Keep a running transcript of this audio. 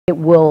It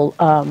will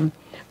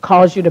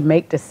cause you to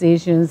make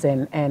decisions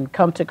and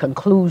come to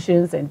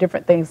conclusions and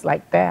different things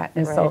like that.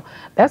 And so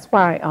that's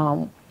why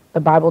the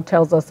Bible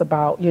tells us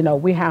about,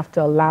 we have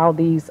to allow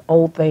these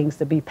old things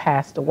to be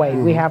passed away.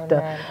 We have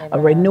a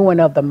renewing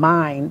of the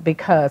mind,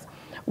 because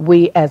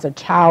we, as a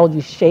child,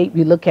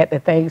 you look at the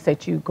things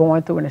that you're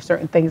going through and the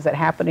certain things that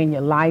happen in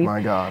your life.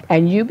 My God.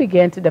 And you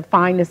begin to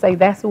define and say,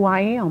 that's who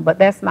I am, but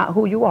that's not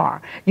who you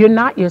are. You're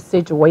not your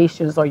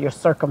situations or your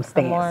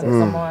circumstances.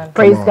 Come on.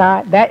 Praise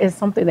God. That is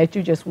something that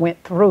you just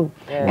went through.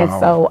 And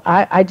so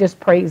I just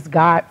praise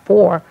God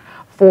for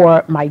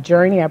my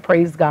journey. I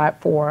praise God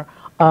for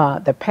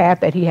the path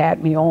that he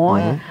had me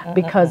on,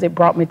 because it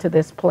brought me to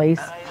this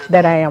place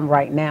that I am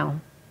right now.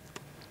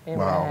 Amen.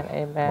 Wow.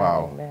 Amen.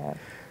 Wow. Amen.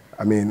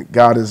 I mean,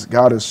 God is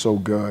so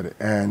good,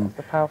 and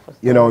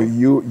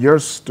your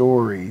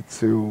story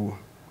to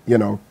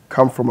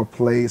come from a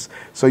place.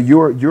 So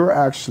you're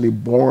actually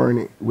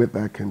born with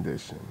that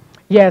condition.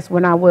 Yes,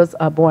 when I was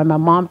born, my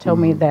mom told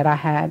me that I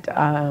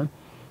had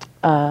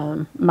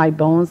my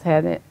bones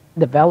hadn't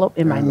developed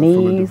in my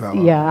knees.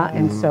 Yeah,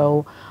 and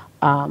so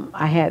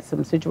I had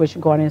some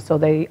situation going on, so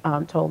they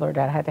told her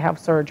that I had to have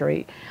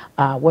surgery.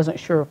 Wasn't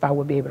sure if I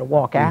would be able to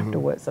walk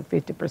afterwards, a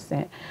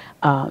 50%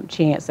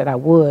 chance that I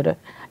would.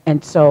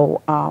 And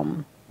so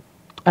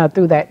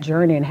through that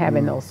journey and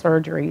having those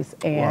surgeries,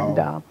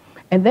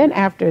 and then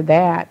after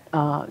that,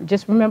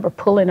 just remember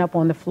pulling up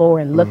on the floor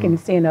and looking and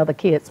seeing other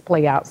kids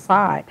play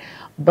outside,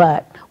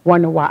 but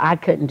wondering why I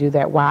couldn't do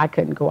that, why I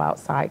couldn't go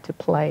outside to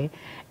play.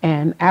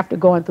 And after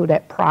going through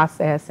that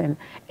process and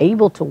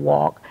able to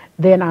walk,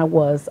 then I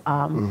was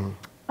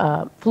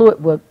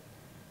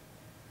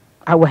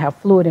I would have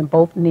fluid in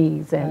both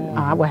knees, and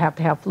I would have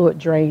to have fluid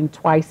drained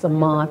twice a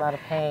month. A lot of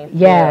pain.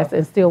 Yes,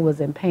 and still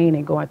was in pain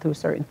and going through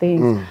certain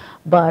things.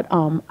 But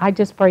I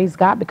just praise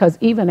God, because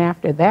even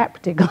after that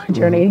particular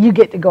journey, you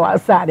get to go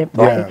outside and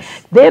play.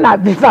 Then I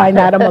find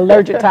out I'm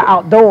allergic to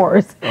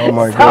outdoors. Oh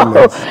my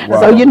goodness.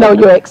 Wow. So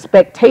your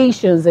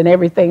expectations and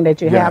everything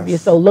that you have, you're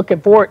so looking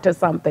forward to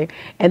something,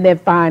 and then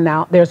find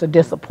out there's a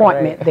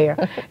disappointment there.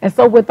 And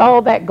so with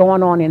all that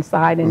going on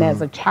inside, and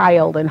as a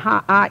child, and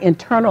how I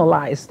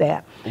internalized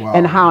that,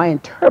 and how I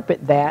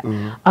interpret that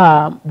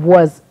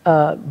was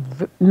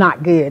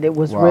not good. It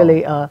was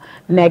really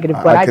negative.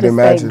 But I just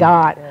thank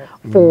God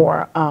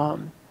for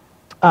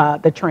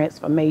the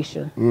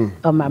transformation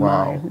of my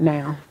mind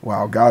now.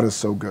 Wow, God is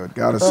so good.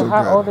 God is so good. So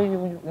how old are you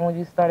when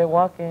you started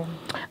walking?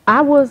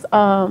 I was,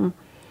 I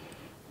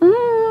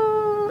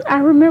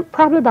remember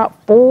probably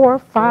about 4 or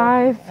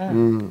 5.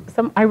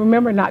 I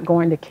remember not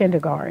going to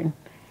kindergarten.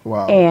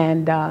 Wow.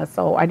 And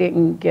so I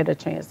didn't get a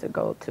chance to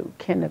go to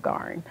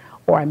kindergarten,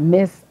 or I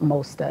missed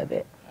most of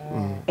it.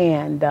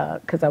 And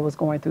because I was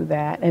going through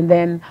that. And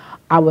then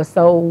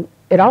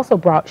it also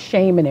brought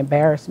shame and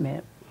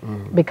embarrassment,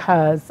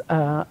 because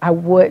I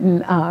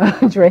wouldn't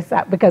dress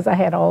out, because I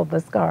had all the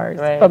scars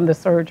from the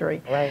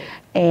surgery.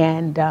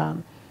 And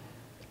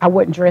I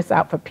wouldn't dress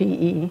out for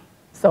PE.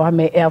 So I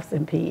made F's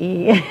in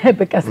PE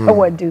because I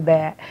wouldn't do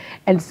that.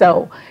 And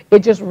so it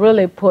just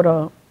really put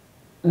a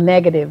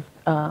negative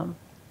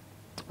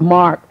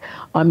mark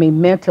on me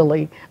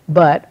mentally.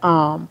 But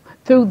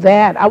through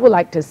that, I would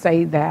like to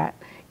say that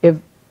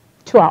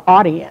to our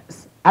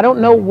audience, I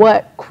don't know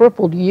what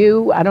crippled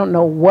you. I don't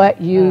know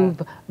what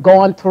you've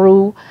gone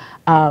through.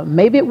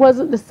 Maybe it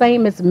wasn't the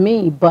same as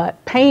me,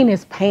 but pain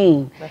is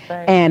pain.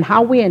 And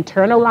how we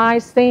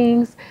internalize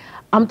things,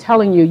 I'm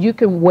telling you, you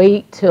can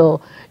wait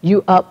till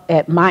you up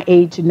at my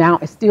age now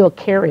and still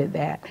carry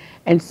that.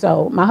 And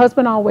so my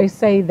husband always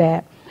say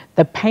that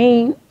the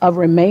pain of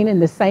remaining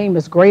the same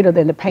is greater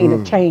than the pain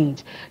of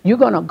change. You're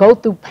going to go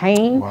through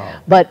pain,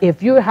 but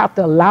if you have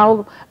to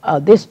allow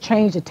this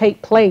change to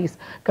take place,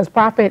 because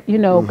Prophet,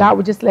 God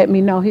would just let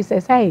me know, he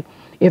says, hey,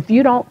 if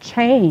you don't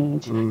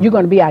change, you're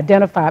going to be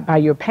identified by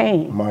your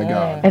pain. My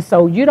God. And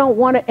so you don't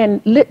want to,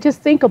 and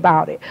just think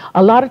about it.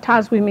 A lot of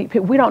times we meet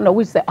people, we don't know,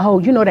 we say,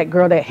 oh, that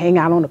girl that hang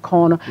out on the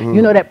corner,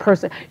 that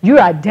person. You're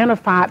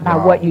identified by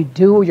what you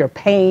do, your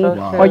pain,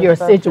 or your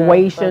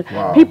situation.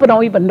 People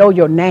don't even know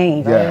your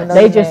name.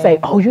 They just say,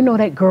 oh,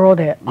 that girl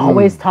that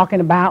always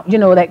talking about,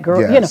 that girl,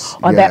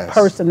 or that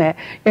person that.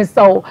 And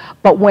so,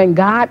 but when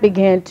God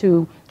began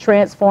to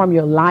transform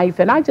your life,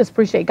 and I just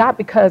appreciate God,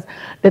 because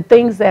the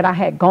things that I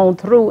had gone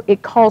through,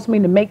 it caused me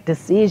to make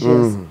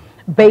decisions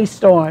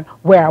based on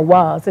where I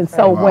was. And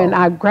so when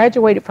I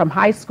graduated from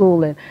high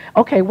school, and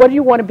okay, what do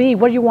you want to be?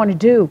 What do you want to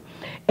do?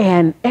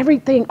 And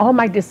everything, all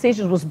my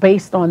decisions was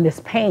based on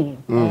this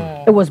pain.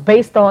 It was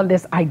based on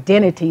this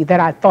identity that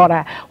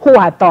who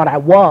I thought I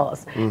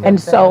was. And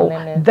so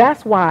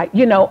that's why,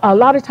 a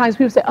lot of times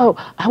people say, oh,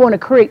 I want to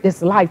create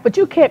this life, but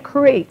you can't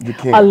create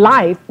a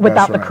life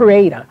without the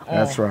creator.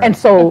 That's right. And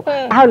so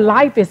our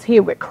life is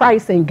here with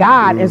Christ and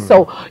God. And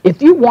so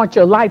if you want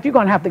your life, you're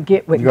going to have to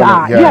get with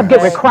God. You have to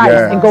get with Christ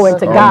and go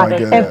into God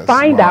and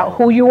find out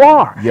who you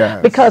are.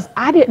 Because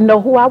I didn't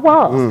know who I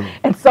was.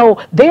 And so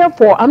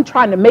therefore, I'm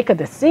trying to make a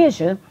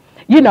decision,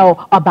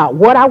 about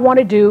what I want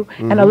to do.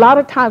 And a lot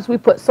of times we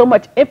put so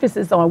much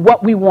emphasis on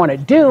what we want to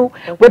do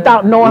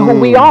without knowing who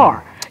we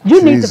are.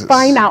 You need to Jesus.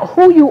 find out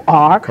who you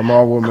are. Come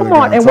on, woman. Come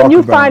on. And when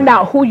you find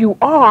out who you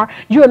are,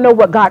 you'll know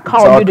what God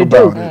called you to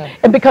do.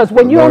 And because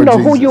when you don't know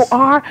who you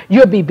are,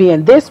 you'll be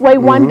being this way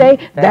one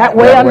day, that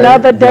way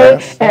another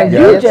day.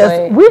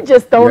 And we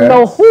just don't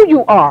know who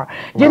you are.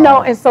 You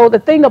know, and so the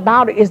thing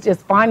about it is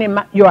just finding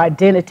your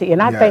identity.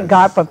 And I thank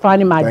God for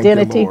finding my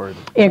identity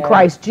in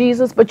Christ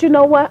Jesus. But you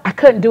know what? I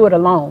couldn't do it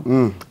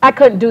alone. I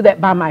couldn't do that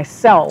by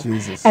myself.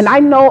 And I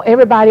know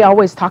everybody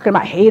always talking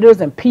about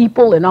haters and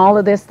people and all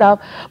of this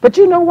stuff. But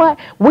you know what?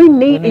 We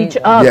need each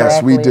other.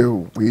 Yes, we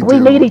do. We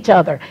need each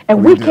other.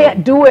 And we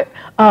can't do it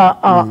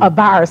by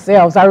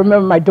ourselves. I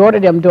remember my daughter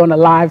them doing a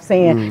live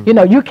saying, you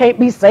know, you can't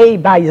be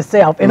saved by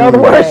yourself. In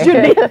other words,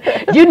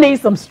 you need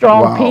some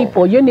strong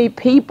people. You need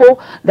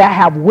people that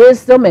have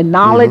wisdom and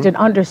knowledge and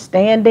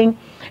understanding.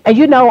 And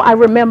you know, I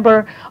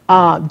remember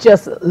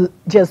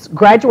just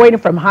graduating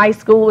from high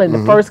school and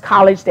the first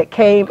college that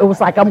came, it was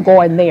like I'm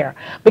going there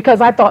because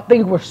I thought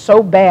things were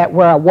so bad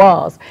where I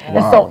was.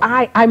 And so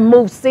I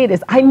moved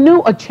cities. I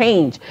knew a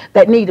change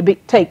that needed to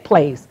take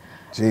place.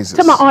 Jesus.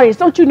 To my audience,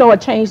 don't you know a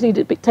change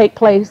needed to take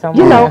place?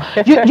 You know,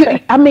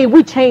 I mean,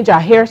 we change our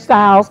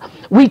hairstyles,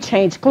 we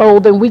change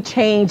clothing, we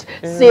change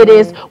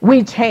cities,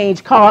 we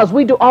change cars,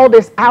 we do all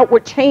this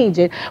outward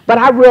changing. But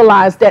I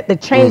realized that the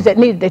change that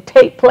needed to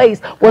take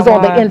place was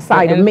on the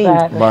inside of me.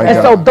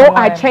 And so though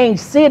I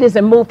changed cities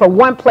and moved from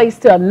one place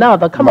to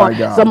another, come on,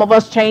 some of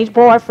us change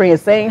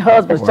boyfriends, same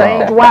husbands,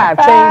 change wives,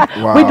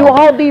 we do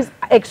all these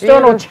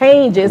external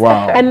changes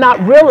and not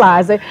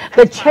realizing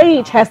the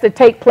change has to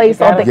take place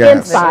on the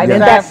inside.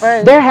 And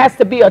that there has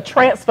to be a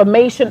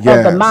transformation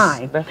of the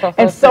mind.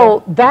 And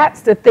so that's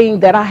the thing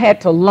that I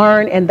had to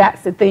learn, and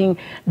that's the thing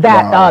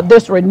that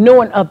this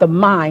renewing of the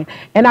mind.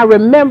 And I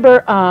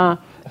remember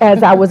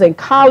as I was in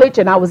college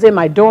and I was in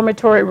my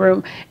dormitory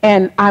room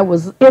and I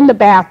was in the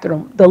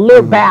bathroom, the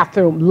little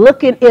bathroom,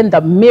 looking in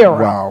the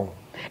mirror.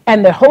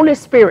 And the Holy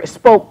Spirit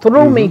spoke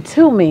through me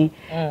to me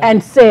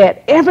and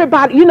said,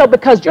 everybody, you know,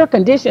 because your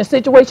condition,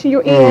 situation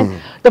you're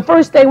in, the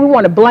first thing we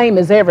want to blame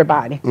is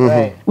everybody.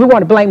 We want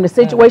to blame the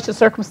situation,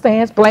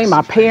 circumstance, blame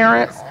our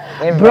parents,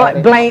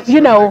 blame, you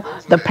know,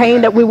 the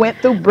pain that we went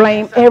through,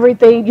 blame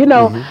everything, you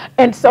know.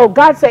 And so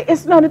God said,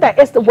 it's none of that.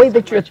 It's the way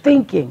that you're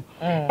thinking.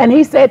 And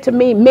he said to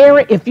me,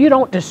 Mary, if you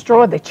don't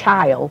destroy the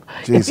child,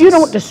 if you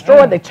don't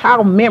destroy the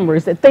child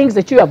memories, the things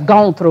that you have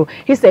gone through,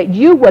 he said,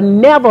 you will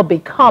never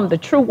become the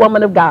true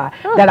woman of God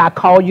that I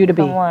call you to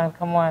be. Come on,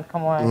 come on,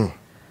 come on.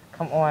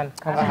 Come on,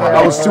 come on.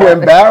 I was too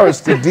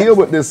embarrassed to deal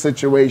with this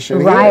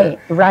situation here,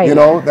 you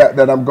know,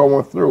 that I'm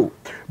going through.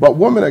 But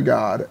woman of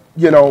God,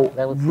 you know,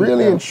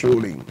 really and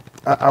truly,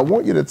 I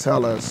want you to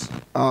tell us,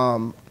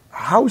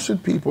 how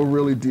should people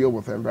really deal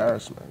with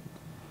embarrassment?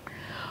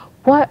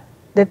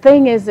 The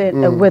thing is that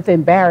with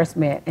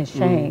embarrassment and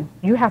shame,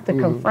 you have to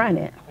confront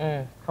it.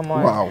 Come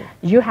on.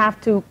 You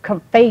have to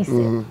face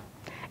it.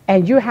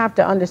 And you have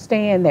to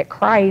understand that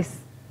Christ,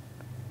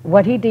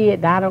 what he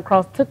did, died on the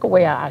cross, took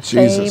away our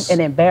shame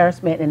and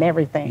embarrassment and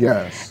everything.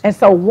 And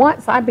so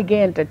once I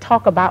began to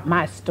talk about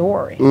my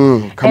story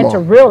and to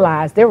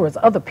realize there was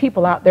other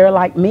people out there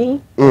like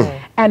me,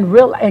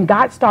 and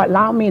God started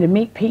allowing me to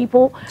meet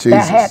people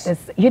that had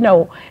this, you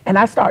know, and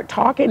I started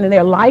talking and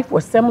their life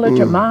was similar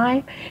to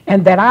mine,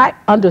 and that I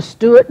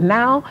understood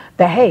now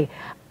that, hey,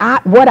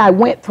 what I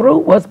went through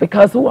was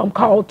because who I'm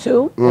called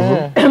to.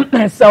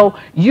 And so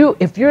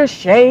if you're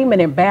ashamed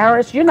and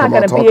embarrassed, you're not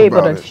going to be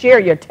able to share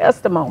your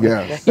testimony.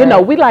 You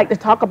know, we like to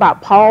talk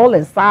about Paul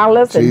and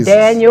Silas and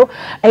Daniel.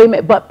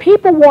 Amen. But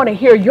people want to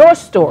hear your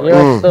story.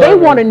 They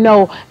want to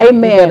know,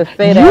 amen,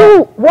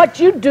 what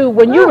you do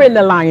when you were in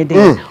the lion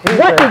den.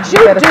 What did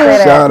you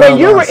do when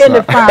you were in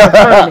the fire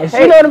furnace?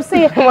 You know what I'm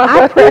saying?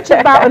 I preach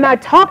about and I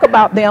talk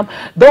about them,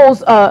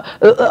 those,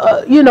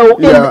 you know,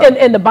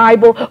 in the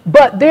Bible,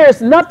 but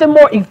there's nothing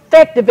more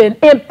effective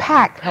and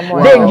impact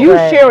than you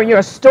sharing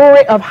your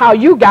story of how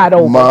you got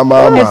over.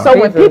 And so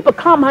when people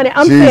come, honey,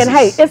 I'm saying,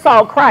 hey, it's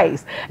all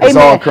Christ.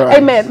 Amen.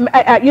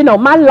 Amen. You know,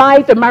 my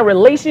life and my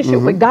relationship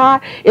with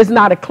God is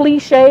not a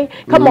cliche.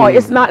 Come on,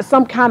 it's not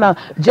some kind of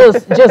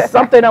just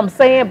something I'm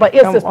saying, but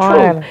it's the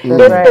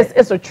truth.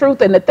 It's a truth.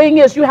 And the thing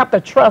is, you have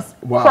to trust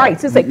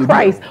Christ. It's a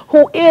Christ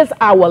who is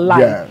our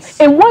life.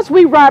 And once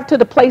we arrive to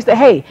the place that,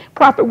 hey,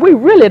 prophet, we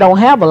really don't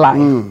have a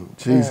life.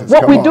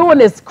 What we're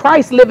doing is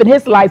Christ living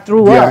his life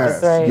through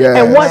us.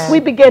 And once we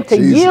begin to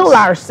yield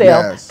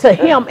ourselves to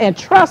him and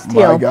trust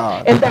him,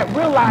 and that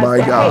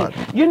realize that,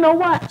 hey, you know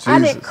what? I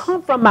didn't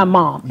come from my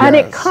mom. I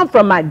didn't come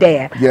from my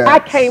dad. I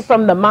came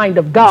from the mind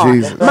of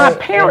God. My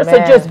parents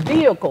are just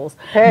vehicles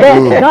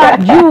that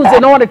God used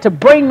in order to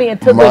bring me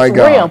into this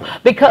realm,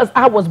 because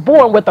I was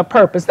born with a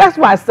purpose. That's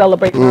why I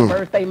celebrate my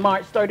birthday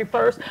March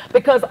 31st,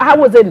 because I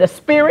was in the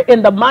spirit,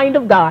 in the mind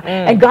of God.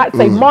 And God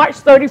said, March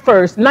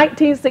 31st,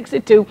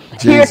 1962,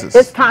 here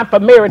it's time for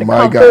Mary to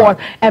come forth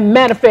and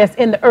manifest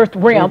in the earth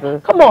realm.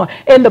 Come on.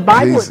 In the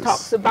Bible, it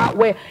talks about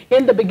where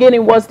in the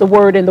beginning was the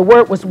Word, and the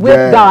Word was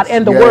with God,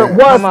 and the Word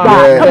was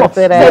God. Come on.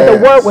 Say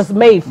the Word was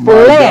made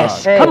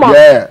flesh. Come on.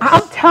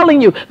 I'm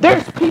telling you,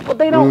 there's people,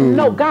 they don't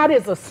know God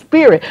is a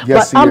spirit.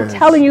 Yes, but I'm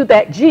telling you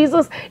that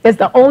Jesus is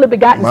the only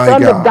begotten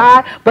Son of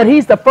God, but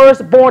he's the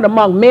firstborn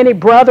among many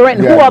brethren.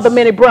 And who are the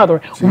many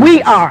brethren? Jesus.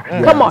 We are.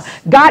 Come on.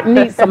 God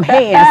needs some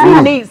hands.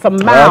 He needs some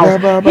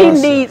mouths. He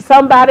needs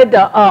somebody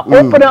to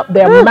open up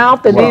their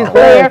mouth and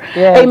declare,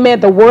 amen,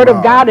 the word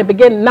of God, and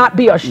begin not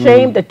be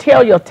ashamed to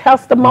tell your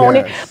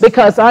testimony,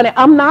 because honey,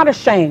 I'm not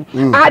ashamed.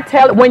 I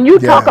tell it, when you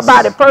talk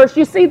about it first,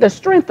 you see the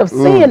strength of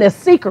sin is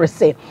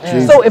secrecy.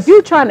 So if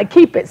you're trying to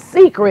keep it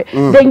secret,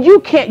 then you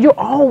can't, you're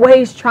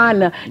always trying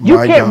to, you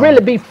can't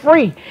really be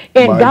free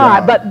in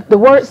God. But the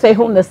word say,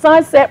 whom the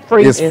Son set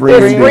free is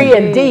free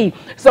indeed.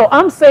 So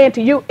I'm saying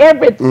to you,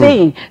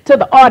 everything, to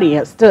the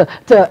audience, to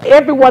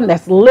everyone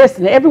that's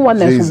listening, everyone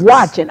that's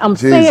watching, I'm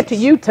saying to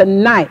you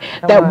tonight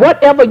that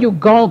whatever you've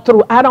gone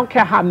through, I don't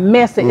care how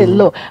messy it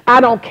looks,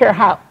 I don't care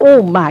how,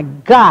 oh my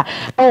God,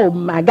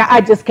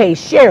 I just can't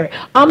share it.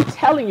 I'm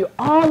telling you,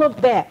 all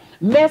of that.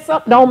 Mess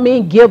up don't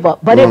mean give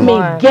up, but it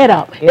means get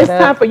up. It's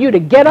time for you to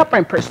get up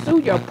and pursue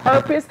your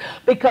purpose,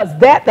 because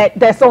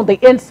that's on the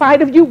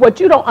inside of you. What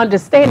you don't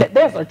understand, that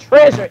there's a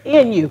treasure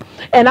in you.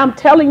 And I'm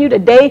telling you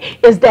today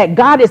is that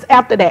God is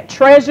after that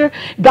treasure.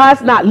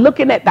 God's not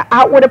looking at the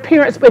outward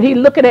appearance, but he's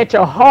looking at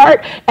your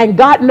heart, and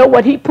God know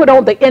what he put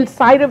on the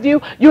inside of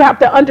you. You have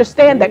to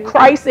understand that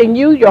Christ in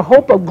you, your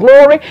hope of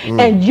glory,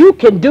 and you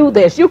can do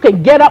this. You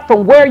can get up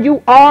from where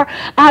you are.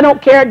 I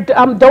don't care.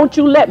 Don't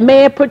you let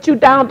man put you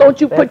down.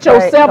 Don't you put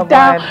yourself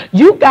down.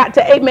 You got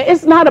to, amen.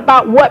 It's not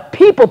about what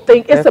people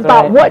think. It's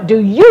about what do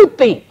you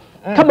think.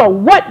 Come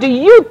on, what do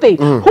you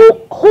think?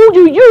 Who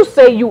do you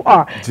say you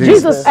are?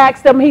 Jesus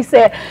asked them, he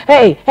said,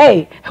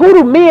 hey, who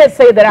do men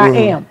say that I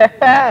am?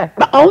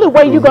 The only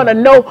way you're going to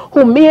know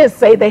who men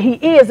say that he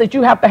is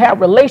you have to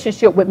have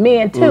relationship with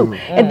men too.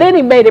 And then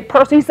he made it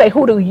personal. He said,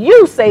 who do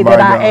you say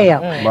that I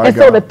am? And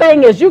so the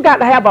thing is, you got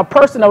to have a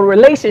personal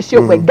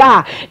relationship with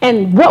God.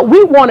 And what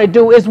we want to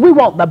do is we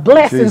want the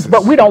blessings,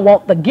 but we don't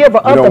want the giver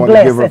of the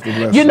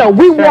blessing. You know,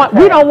 we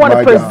don't want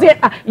to present.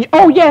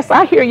 Oh yes,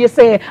 I hear you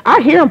saying, I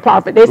hear them,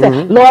 prophet. They say,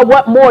 Lord,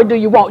 what more do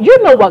you want?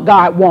 You know what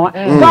God wants.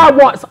 God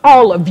wants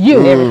all of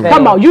you.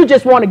 Come on, you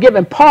just want to give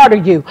him part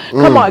of you.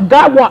 Come on,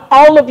 God wants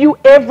all of you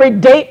every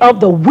day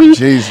of the week.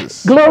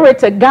 Glory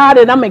to God.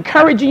 And I'm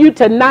encouraging you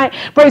tonight,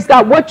 praise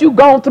God, what you've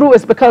gone through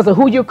is because of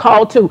who you're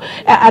called to.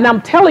 And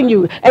I'm telling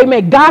you,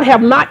 amen, God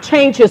have not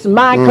changed his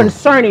mind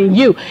concerning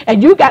you.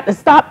 And you got to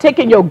stop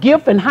taking your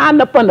gift and hiding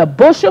up on the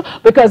bushel,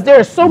 because there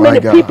are so many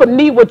people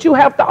need what you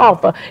have to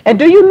offer. And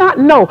do you not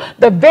know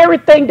the very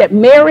thing that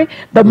Mary,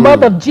 the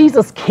mother of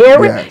Jesus, carried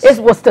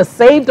was to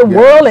save the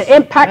world and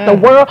impact the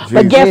world.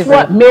 But guess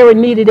what? Mary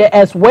needed it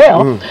as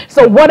well.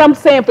 So what I'm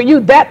saying for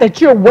you,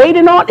 that you're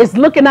waiting on is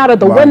looking out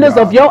of the windows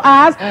of your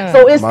eyes.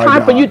 So it's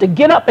time for you to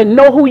get up and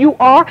know who you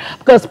are,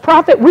 because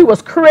prophet, we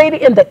was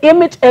created in the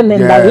image and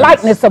in the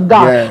likeness of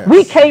God.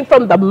 We came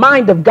from the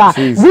mind of God.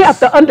 We have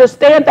to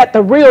understand that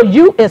the real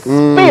you is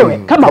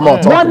spirit. Come on,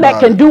 one that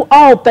can do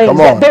all things.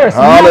 That there's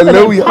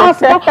nothing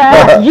impossible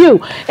but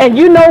you. And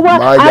you know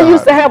what? I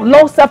used to have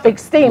low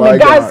self-esteem, and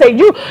God said,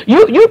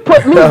 you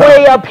put me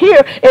way up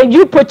here and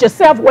you put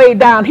yourself way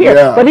down here.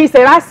 But he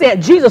said, I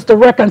sent Jesus to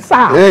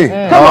reconcile.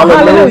 Come on,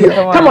 hallelujah.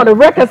 Come on, to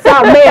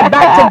reconcile man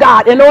back to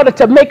God in order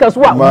to make us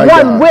what?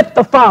 One with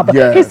the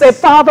Father. He said,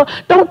 Father,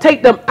 don't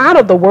take them out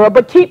of the world,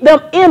 but keep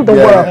them in the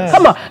world.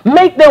 Come on,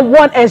 make them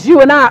one as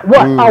you and I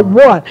are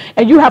one.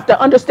 And you have to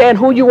understand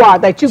who you are,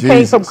 that you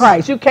came from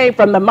Christ. You came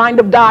from the mind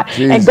of God,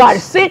 and God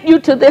sent you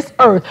to this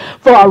earth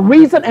for a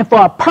reason and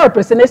for a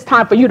purpose. And it's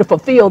time for you to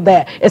fulfill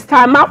that. It's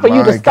time out for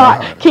you to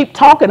start, keep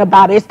talking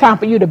about it. It's time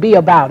for you to be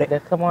about it.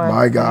 Come on.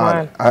 My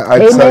God.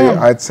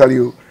 I tell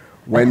you,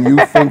 when you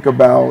think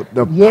about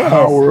the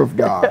power of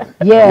God,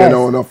 you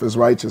know, and of his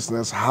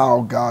righteousness,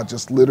 how God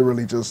just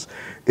literally just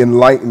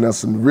enlighten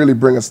us and really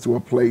bring us to a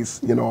place,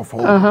 you know, of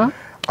hope.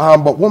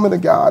 But woman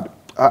of God,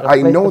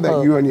 I know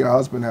that you and your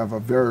husband have a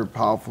very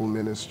powerful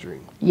ministry.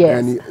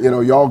 And, you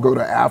know, y'all go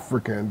to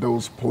Africa and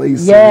those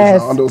places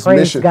on those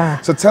missions.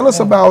 God. So tell us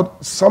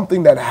about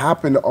something that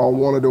happened on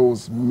one of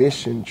those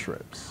mission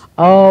trips.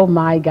 Oh,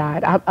 my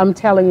God. I'm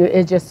telling you,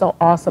 it's just so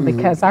awesome,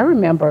 because I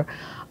remember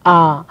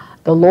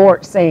the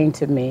Lord saying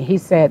to me, he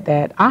said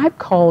that I've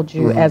called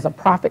you as a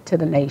prophet to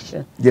the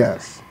nation.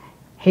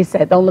 He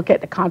said, don't look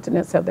at the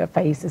countenance of their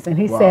faces. And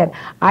he said,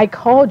 I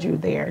called you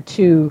there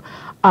to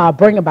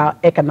bring about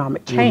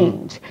economic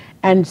change.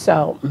 And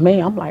so, me,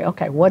 I'm like,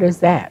 okay, what is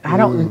that? I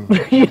don't,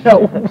 you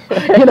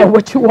know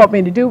what you want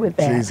me to do with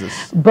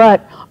that.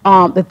 But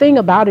the thing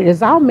about it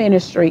is our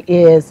ministry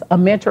is a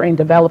mentoring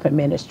development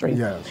ministry.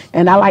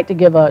 And I like to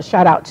give a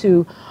shout out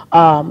to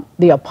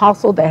the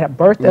apostle that have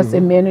birthed us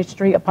in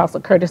ministry,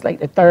 Apostle Curtis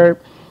Lake III,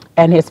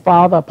 and his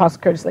father,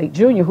 Apostle Curtis Lake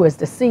Jr., who is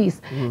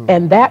deceased.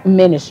 And that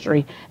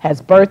ministry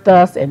has birthed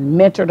us and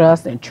mentored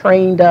us and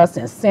trained us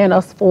and sent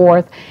us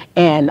forth,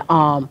 and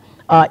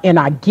in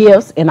our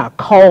gifts, in our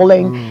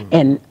calling.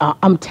 And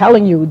I'm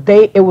telling you,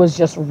 it was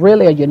just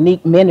really a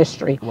unique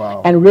ministry.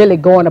 And really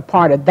going a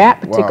part of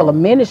that particular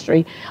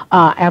ministry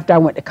after I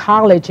went to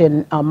college,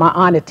 and my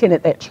aunt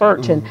attended that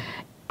church, and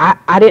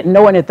I didn't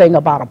know anything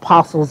about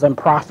apostles and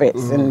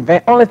prophets, and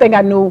the only thing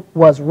I knew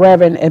was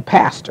reverend and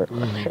pastor.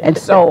 And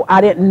so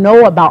I didn't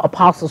know about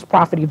apostles,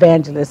 prophet,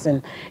 evangelists,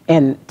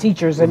 and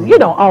teachers, and you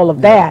know, all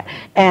of that.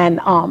 And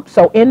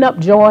so end up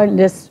joining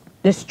this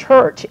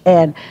church,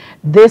 and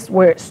this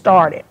where it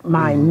started,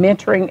 my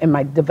mentoring and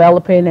my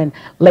developing, and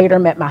later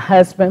met my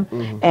husband,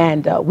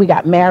 and we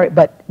got married.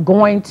 But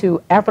going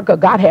to Africa,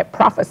 God had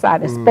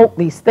prophesied and spoke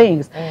these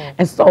things.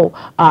 And so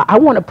I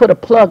want to put a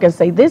plug and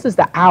say this is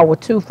the hour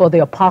too for the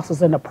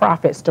apostles and the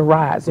prophets to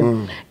rise.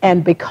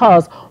 And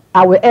because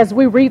as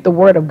we read the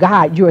word of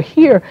God, you'll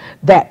hear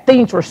that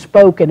things were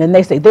spoken, and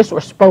they say this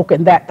was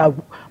spoken, that the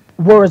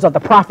words of the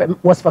prophet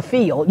was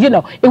fulfilled. You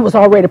know, it was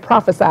already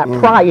prophesied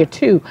prior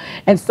to.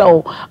 And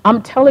so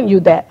I'm telling you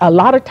that a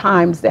lot of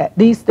times that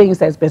these things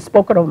has been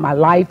spoken over my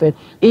life, and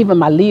even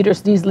my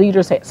leaders, these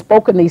leaders had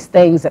spoken these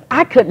things, and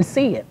I couldn't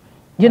see it.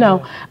 You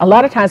know, a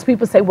lot of times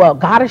people say, well,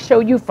 God will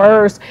show you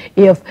first.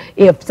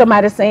 If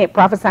somebody's saying,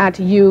 prophesying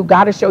to you,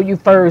 God will show you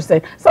first.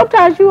 And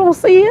sometimes you don't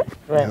see it.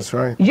 That's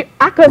right.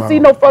 I couldn't see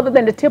no further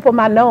than the tip of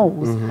my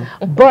nose.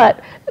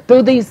 But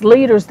through these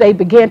leaders, they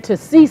began to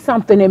see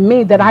something in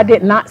me that I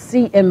did not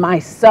see in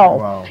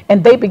myself.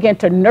 And they began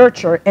to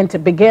nurture and to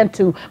begin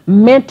to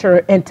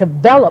mentor and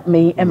develop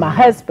me and my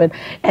husband,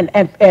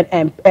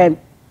 and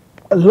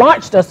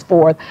launched us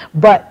forth.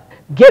 But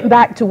getting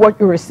back to what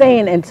you were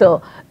saying,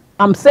 until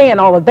I'm saying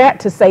all of that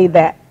to say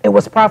that it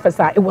was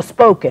prophesied, it was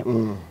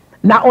spoken.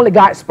 Not only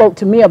God spoke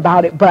to me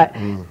about it, but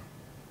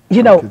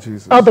you know,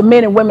 other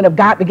men and women of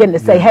God begin to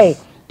say, hey,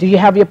 do you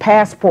have your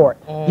passport?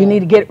 You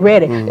need to get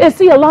ready. And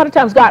see, a lot of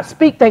times God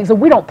speaks things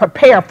and we don't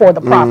prepare for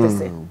the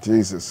prophecy.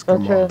 Jesus,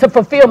 come on. To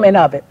fulfillment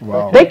of it.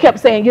 They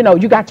kept saying, you know,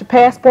 you got your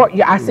passport.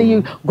 I see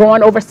you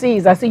going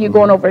overseas. I see you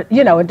going over,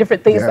 you know, and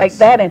different things like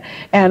that.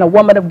 And a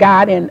woman of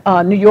God in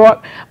New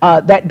York,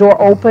 that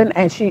door opened,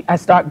 and I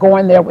start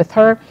going there with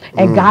her.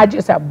 And God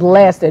just have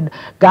blessed, and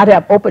God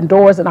have opened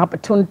doors and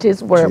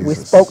opportunities where we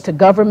spoke to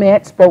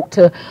government, spoke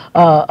to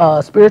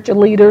spiritual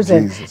leaders.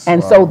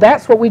 And so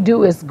that's what we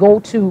do, is go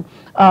to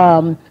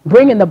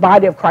bringing the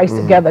body of Christ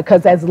together,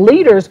 because as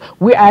leaders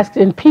we're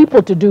asking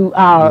people to do,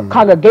 our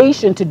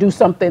congregation to do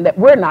something that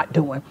we're not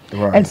doing.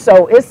 And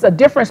so it's a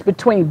difference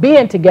between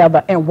being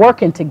together and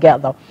working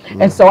together.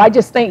 And so I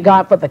just thank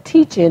God for the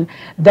teaching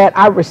that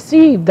I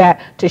received,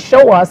 that to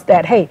show us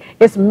that, hey,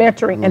 it's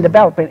mentoring and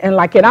developing. And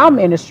like in our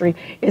ministry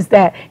is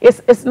that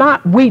it's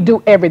not we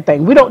do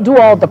everything. We don't do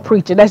all the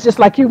preaching. That's just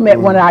like you met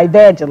one of our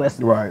evangelists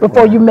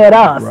before you met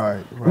us,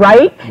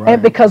 right?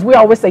 And because we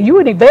always say, you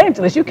an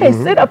evangelist, you can't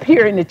sit up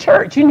here in the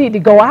church, you need to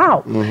go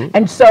out.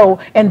 And so,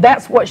 and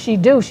that's what she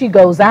do. She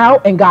goes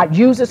out, and God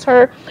uses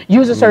her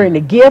in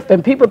the gift.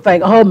 And people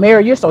think, oh,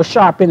 Mary, you're so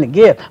sharp in the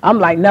gift. I'm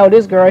like, no,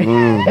 this girl.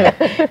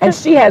 And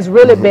she has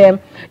really been,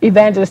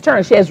 evangelist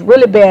turn, she has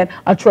really been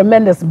a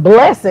tremendous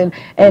blessing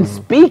and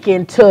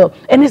speaking to,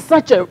 and it's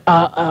such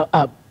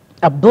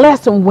a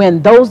blessing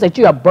when those that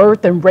you have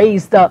birthed and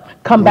raised up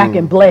come back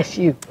and bless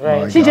you.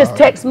 She just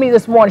texted me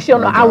this morning. She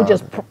don't know,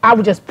 I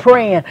was just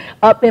praying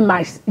up in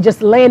my,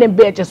 just laying in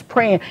bed, just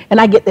praying, and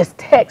I get this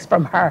text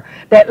from her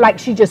that like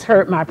she just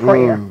heard my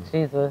prayer.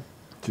 Jesus.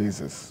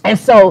 And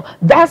so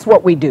that's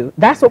what we do.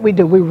 That's what we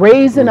do. We're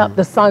raising up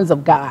the sons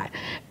of God.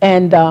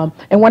 And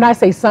when I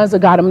say sons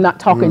of God, I'm not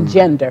talking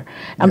gender.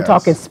 I'm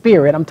talking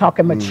spirit. I'm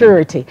talking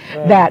maturity.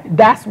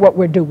 That's what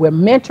we're doing. We're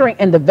mentoring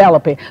and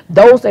developing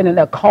those in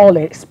their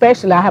calling.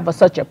 Especially, I have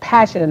such a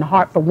passion and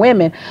heart for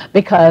women,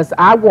 because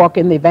I walk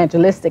in the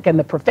evangelistic and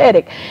the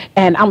prophetic,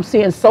 and I'm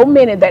seeing so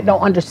many that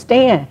don't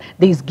understand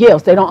these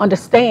gifts. They don't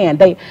understand.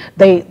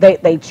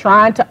 They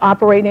trying to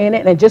operate in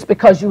it, and just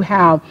because you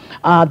have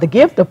the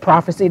gift of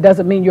prophecy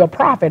doesn't mean you're a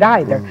prophet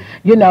either.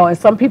 You know, and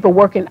some people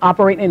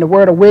operating in the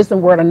word of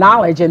wisdom, word of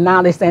knowledge, and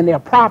now they're saying they're a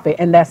prophet,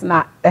 and that's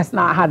not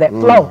how that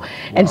flow.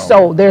 And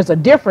so there's a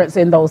difference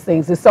in those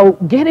things. And so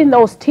getting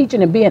those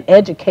teaching and being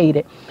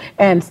educated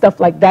and stuff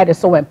like that is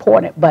so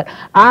important. But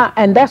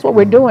and that's what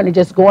we're doing, and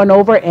just going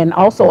over. And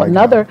also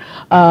another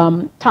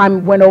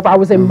time went over, I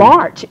was in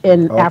March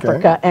in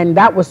Africa, and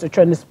that was a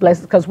tremendous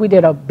blessing, because we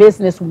did a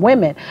business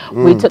women.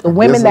 We took the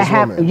women that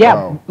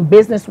have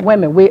business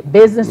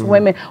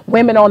women,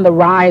 women on the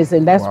rise,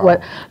 and that's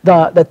what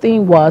the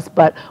theme was.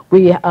 But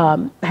we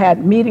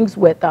had meetings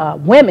with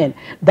women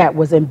that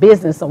was in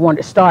business and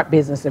wanted to start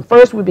business. And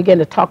first we began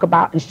to talk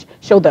about and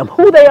show them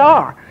who they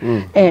are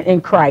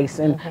in Christ,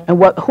 and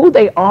who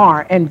they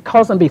are, and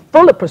cause them to be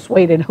fully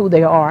persuaded in who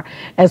they are,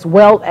 as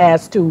well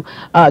as to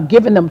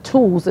giving them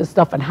tools and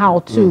stuff and how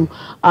to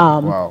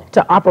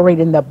operate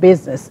in the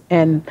business.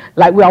 And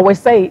like we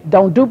always say,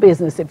 don't do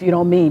business if you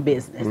don't mean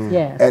business.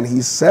 And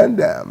he sent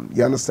them,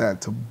 you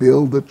understand, to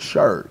build a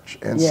church.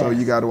 And so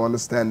you got to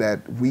understand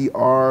that we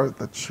are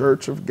the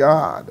church of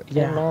God.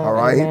 All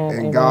right?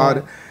 And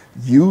God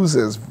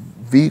uses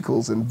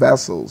vehicles and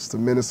vessels to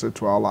minister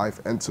to our life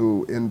and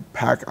to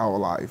impact our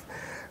life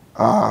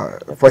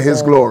for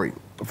his glory,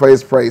 for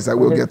his praise. I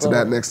will get to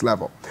that next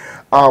level.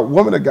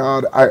 Woman of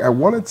God, I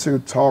wanted to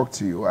talk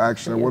to you,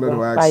 actually. I wanted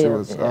to ask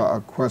you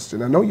a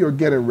question. I know you're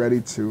getting ready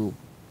to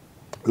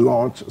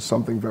launch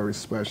something very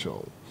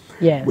special.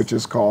 Yes. Which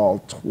is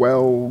called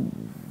 12.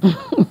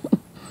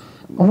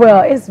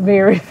 Well, it's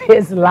Mary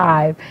Pitts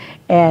Live.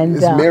 And,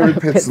 it's Mary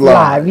Pitts, Pitts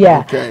Live. Yeah.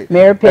 Okay.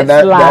 Mary Pitts and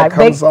that, Live. That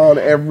comes on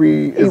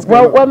every...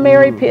 Well,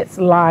 Mary Pitts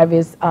Live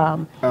is,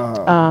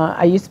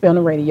 I used to be on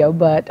the radio,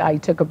 but I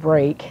took a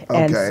break.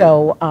 Okay. And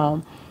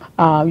so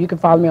you can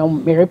follow me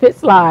on Mary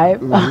Pitts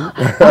Live.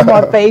 I'm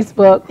on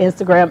Facebook,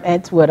 Instagram,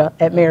 and Twitter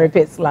at Mary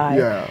Pitts Live.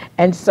 Yeah.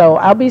 And so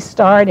I'll be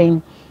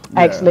starting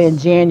actually in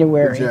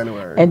January,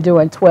 and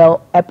doing 12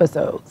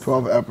 episodes.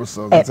 12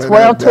 episodes. At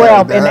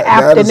 12:12 in the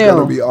afternoon. That is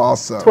going to be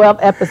awesome. 12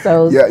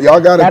 episodes. Yeah, y'all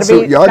got to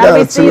tune in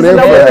for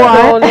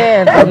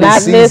that. That'll be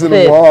season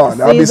one.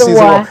 That'll be season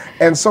one.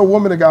 And so,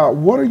 woman of God,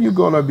 what are you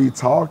going to be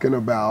talking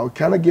about?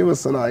 Kind of give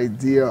us an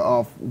idea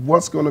of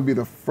what's going to be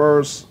the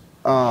first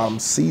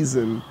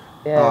season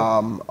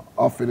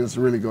of it is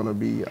really going to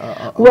be?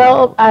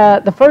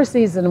 The first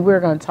season we're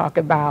going to talk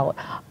about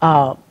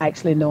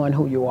actually knowing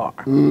who you are,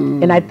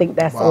 and I think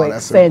that's so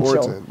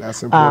essential.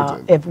 That's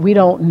important. If we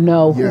don't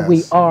know who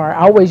we are,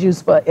 I always use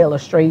for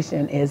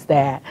illustration is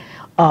that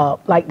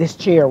like this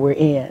chair we're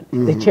in.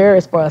 The chair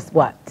is for us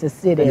to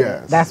sit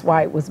in. That's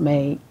why it was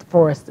made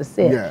for us to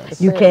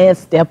sit. You can't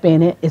step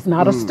in it. It's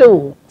not a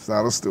stool. It's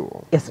not a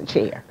stool. It's a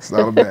chair. It's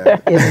not a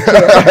bed. It's a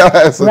chair.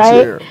 It's a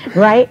chair.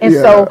 Right? And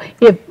so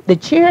if the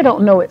chair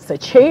don't know it's a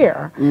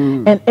chair,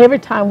 and every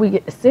time we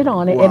get to sit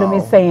on it, it'll be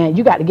saying,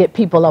 you got to get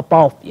people up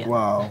off you.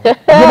 Wow. You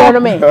know what I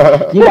mean?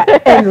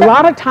 And a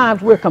lot of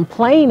times we're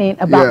complaining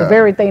about the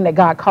very thing that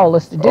God called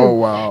us to do. Oh,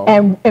 wow.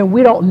 And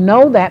we don't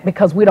know that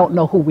because we don't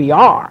know who we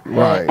are.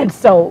 Right. And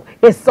so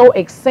it's so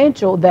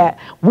essential that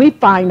we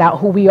find out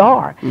who we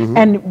are.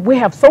 And we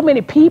have so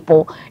many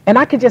people, and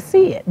I could just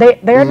see it.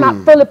 They're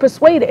not fully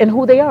persuaded in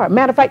who they are.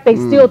 Matter of fact, they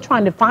still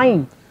trying to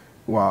find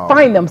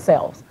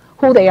themselves,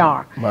 who they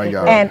are. My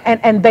God.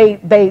 And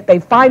they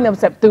find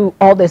themselves through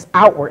all this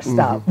outward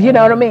stuff, you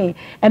know what I mean?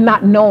 And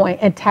not knowing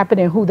and tapping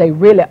in who they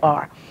really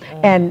are.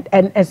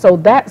 And so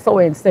that's so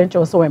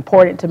essential, so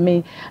important to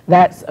me.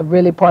 That's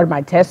really part of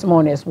my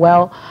testimony as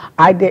well.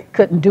 I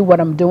couldn't do what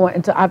I'm doing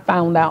until I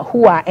found out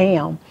who I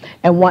am.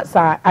 And once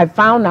I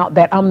found out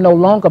that I'm no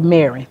longer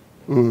Mary,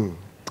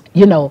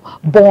 you know,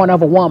 born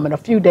of a woman, a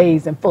few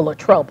days and full of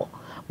trouble.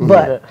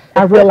 But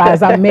I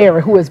realize I'm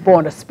Mary, who is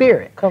born of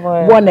spirit,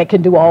 one that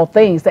can do all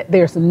things, that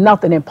there's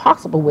nothing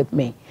impossible with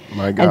me.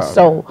 My God. And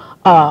so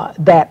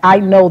that I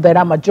know that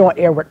I'm a joint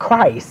heir with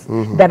Christ,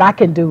 that I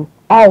can do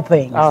all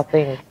things. All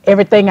things.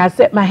 Everything I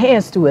set my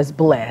hands to is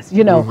blessed.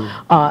 You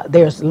know,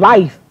 there's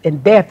life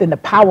and death in the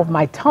power of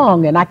my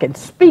tongue, and I can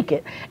speak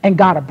it, and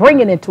God will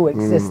bring it into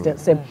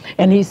existence.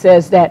 And he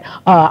says that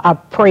I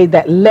pray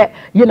that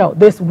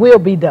this will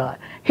be done.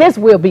 His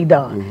will be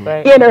done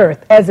in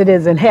earth as it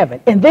is in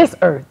heaven, in this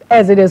earth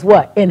as it is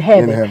what? In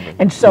heaven.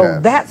 And so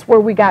that's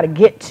where we got to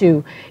get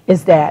to,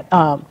 is that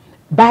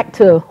back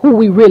to who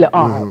we really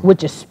are,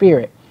 which is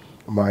spirit.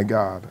 My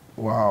God.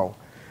 Wow.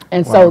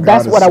 And so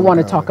that's what I want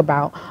to talk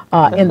about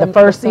in the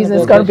first season.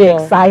 It's going to be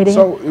exciting,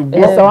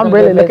 so I'm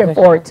really looking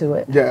forward to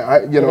it. Yeah,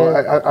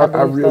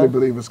 I really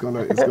believe it's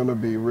gonna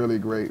be really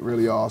great,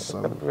 really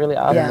awesome. Really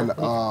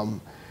awesome.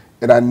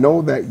 And I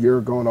know that you're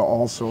going to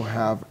also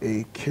have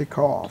a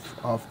kickoff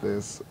of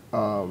this.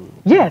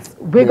 Yes,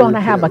 we're going to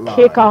have a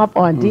kickoff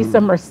on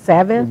December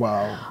 7th.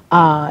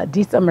 Wow.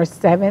 December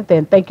 7th.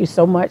 And thank you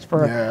so much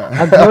for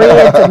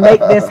agreeing to make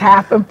this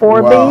happen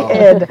for me.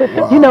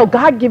 And, you know,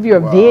 God give you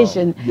a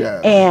vision,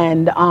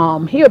 and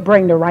he'll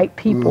bring the right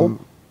people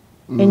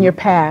in your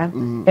path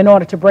in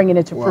order to bring it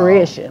into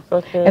fruition.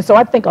 And so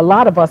I think a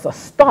lot of us are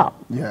stuck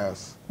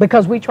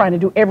because we're trying to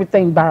do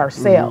everything by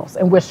ourselves,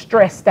 and we're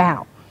stressed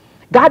out.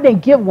 God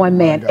didn't give one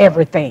man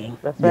everything.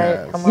 That's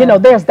right. You know,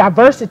 there's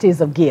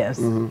diversities of gifts.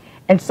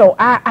 And so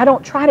I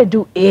don't try to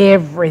do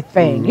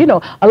everything. You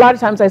know, a lot of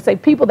times I say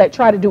people that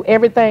try to do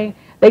everything,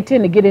 they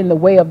tend to get in the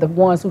way of the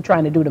ones who are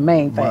trying to do the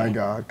main thing. My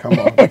God, come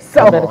on. And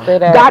so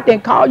God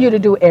didn't call you to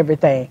do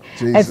everything.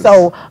 Jesus. And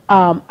so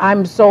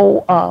I'm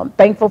so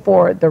thankful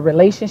for the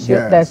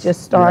relationship that's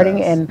just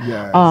starting, and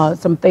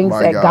some things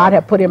that God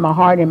had put in my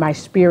heart and my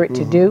spirit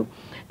to do.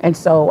 And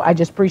so I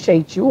just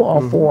appreciate you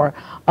all for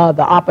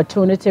the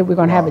opportunity. We're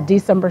going to have it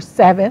December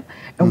 7th,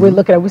 and we're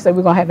looking at, we said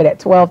we're going to have it at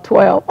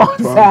 12:12 on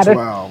Saturday.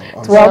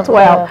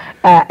 12:12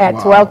 at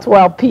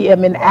 12:12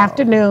 p.m. in the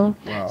afternoon.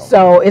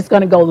 So it's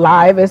going to go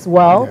live as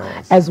well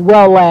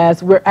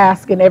as we're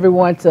asking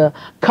everyone to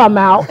come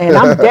out. And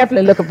I'm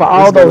definitely looking for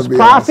all those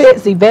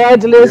prophets,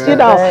 evangelists, you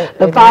know,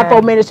 the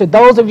fivefold ministry.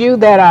 Those of you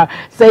that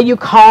say you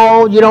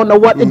called, you don't know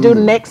what to do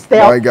next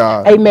step. My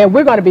God. Amen.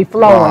 We're going to be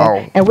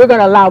flowing, and we're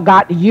going to allow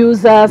God to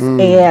use us.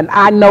 And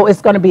I know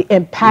it's going to be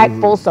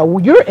impactful. So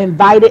you're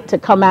invited to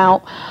come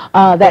out.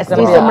 That's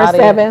December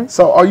 7th.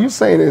 So are you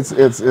saying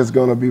it's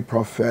going to be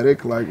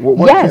prophetic? Like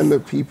what can the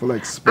people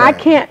expect?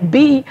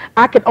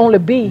 I can only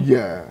be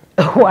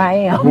who I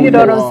am. Who You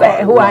know you what I'm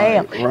saying? are, Who I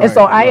am. right, And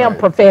so I am right.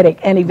 prophetic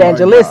and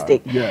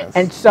evangelistic. Yes.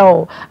 And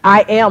so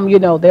I am,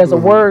 there's a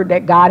word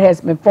that God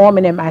has been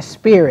forming in my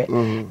spirit,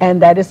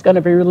 and that it's going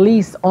to be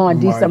released on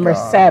My December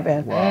God.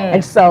 7th. Wow.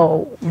 And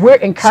so we're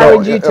So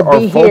encouraging you to are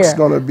be folks here.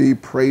 going to be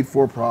prayed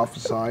for,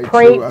 prophesied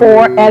Prayed to?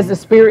 for as the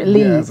Spirit Yeah,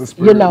 leads, as the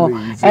Spirit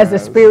leads, as the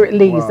yes. Spirit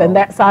leads, and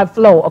Wow. that's how I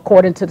flow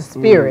according to the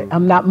Spirit.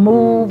 I'm not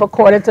moved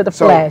according to the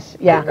So, flesh.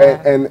 Yeah.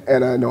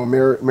 and I know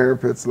Mary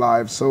Pitt's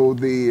live. So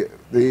the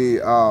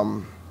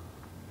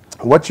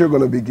what you're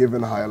going to be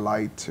giving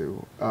highlight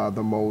to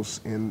the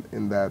most in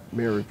that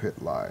Mary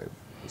Pitt live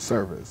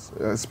service,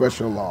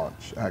 special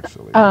launch,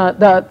 actually.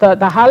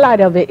 The highlight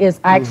of it is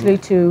actually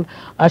to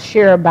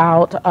share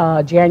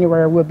about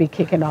January. We'll be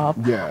kicking off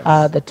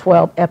Yes. the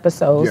 12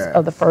 episodes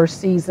of the Yes. first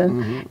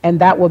season, and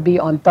that will be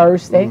on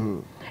Thursday.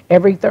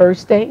 Every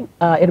Thursday,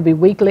 it'll be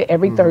weekly.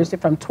 Every Thursday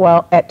from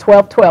 12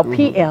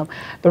 p.m.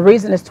 The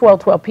reason it's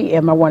 12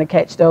 p.m. I want to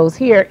catch those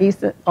here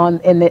Eastern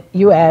in the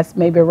U.S.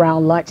 maybe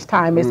around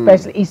lunchtime,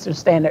 especially Eastern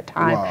Standard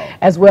Time, Wow.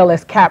 as well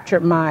as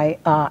capture my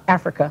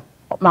Africa.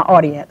 My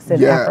audience in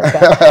Yeah.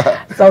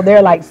 Africa. So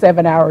they're like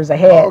 7 hours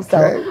ahead. Okay.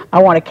 So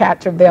I want to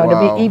capture them. Wow.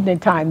 It'll be evening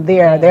time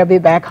there. They'll be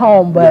back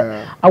home, but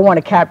Yeah. I want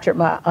to capture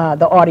my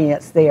the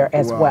audience there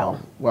as Wow. well.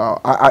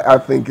 Wow. I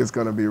think it's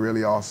going to be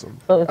really awesome.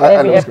 So I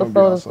every know it's gonna be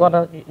episode is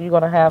awesome. you're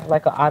gonna have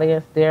like an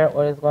audience there,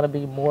 or it's gonna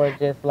be more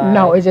just like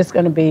No, it's just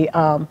going to be,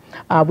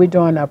 we're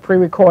doing a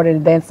pre-recorded,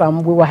 and then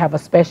some, we will have a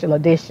special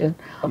edition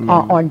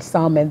on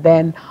some, and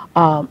then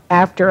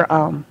after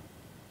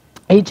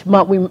each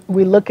month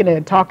we're looking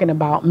at talking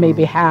about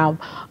maybe have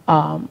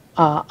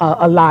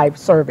a live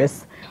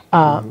service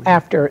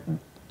after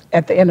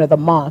at the end of the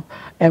month,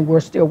 and we're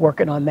still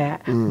working on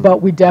that.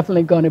 But we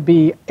definitely going to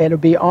be, it'll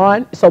be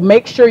on. So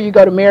make sure you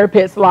go to Mary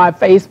Pitt's Live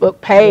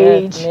Facebook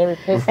page Mary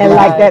Pitt's and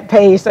like Live. that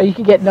page so you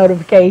can get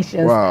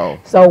notifications. Wow.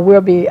 So we'll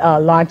be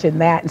launching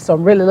that, and so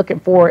I'm really looking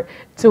forward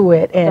to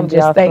it, and gonna be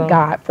just thank awesome.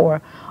 God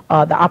for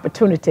the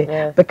opportunity,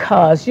 Yes.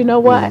 because you know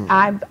what,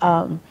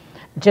 I'm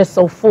just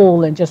so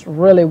full and just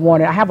really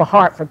wanted. I have a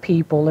heart for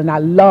people, and I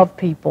love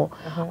people,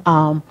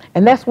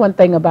 and that's one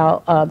thing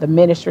about the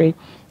ministry.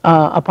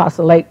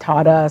 Apostle Lake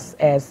taught us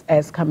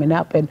as coming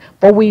up, and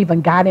before we even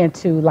got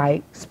into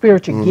like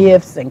spiritual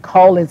gifts and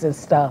callings and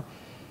stuff,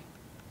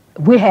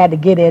 we had to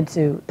get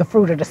into the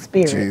fruit of the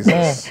Spirit.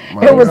 Jesus.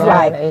 My It was God.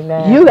 like,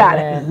 Amen. you got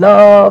to Amen.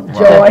 love,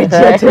 joy,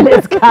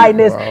 gentleness,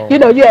 kindness. Wow.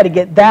 You had to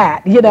get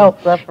that,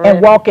 Suffering.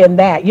 and walk in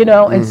that,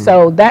 and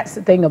so that's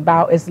the thing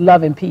about is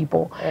loving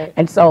people. Right.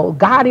 And so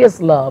God is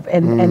love,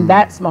 and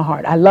that's my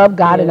heart. I love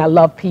God and I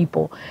love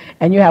people.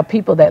 And you have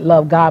people that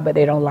love God, but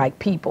they don't like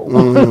people.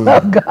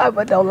 Love God,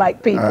 but don't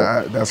like people.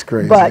 That's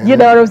crazy. But you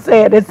know what I'm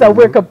saying? And so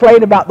we're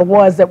complaining about the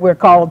ones that we're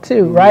called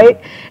to, right?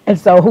 And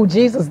so who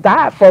Jesus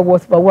died for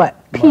was for what?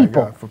 My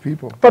People. God, for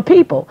people. For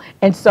people.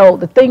 And so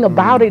the thing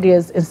about it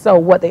is, and so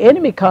what the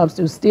enemy comes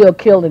to steal,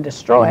 kill, and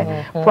destroy,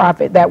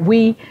 prophet, that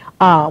we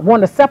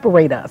want to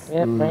separate us.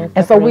 Yeah, bring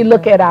And so we separation.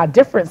 look at our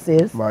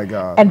differences, My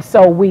God. and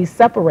so we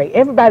separate.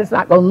 Everybody's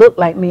not going to look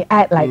like me,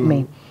 act like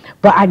me,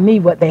 but I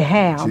need what they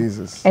have.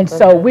 Jesus. And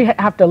so we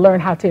have to learn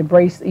how to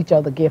embrace each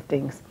other's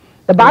giftings.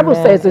 The Bible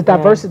Amen, says there's amen.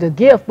 diversity of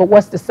gift, but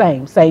what's the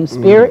same? Same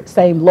Spirit,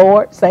 same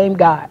Lord, same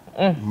God.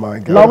 My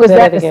God. Long as Say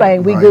that's it the again.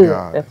 same, we My good.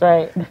 God. That's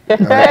right.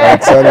 I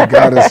tell you,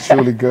 God is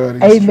truly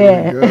good. He's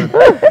Amen. truly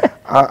good.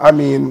 I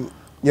mean,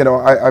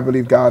 I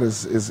believe God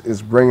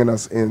is bringing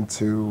us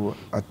into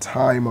a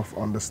time of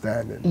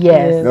understanding.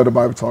 Yes. The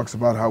Bible talks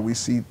about how we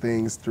see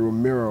things through a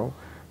mirror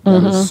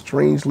that is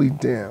strangely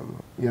dim,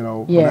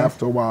 but Yes.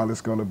 after a while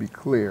it's going to be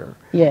clear.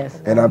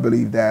 Yes. And I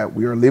believe that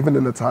we are living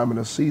in a time and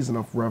a season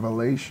of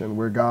revelation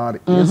where God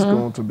is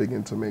going to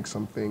begin to make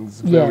some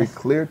things very Yes.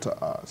 clear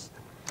to us.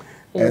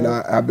 And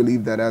I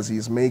believe that as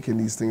he's making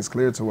these things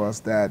clear to us,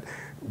 that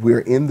we're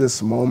in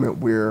this moment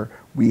where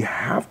we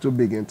have to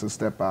begin to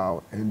step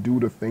out and do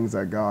the things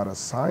that God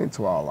assigned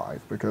to our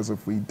life. Because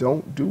if we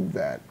don't do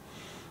that,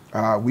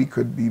 we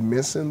could be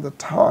missing the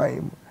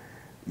time,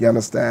 you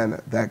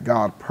understand, that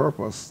God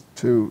purposed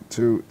to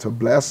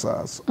bless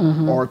us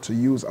or to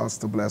use us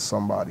to bless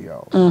somebody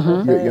else.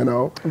 You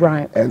know?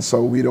 Right. And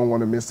so we don't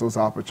want to miss those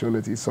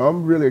opportunities. So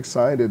I'm really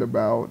excited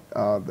about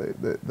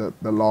the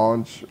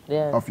launch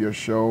Yes. of your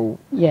show.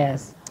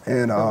 Yes.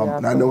 And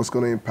awesome. I know it's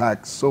going to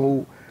impact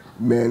so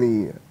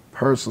many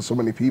persons, so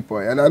many people.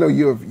 And I know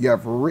you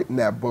have written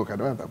that book. I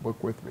don't have that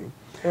book with me.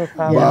 It was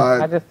powerful.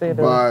 But, I just seen it.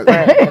 but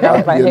And I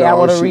was like, you hey, I know,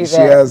 want to read she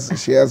that.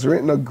 she has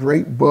written a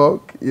great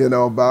book,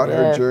 about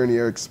her Yes. journey,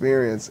 her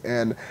experience,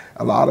 and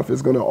a lot of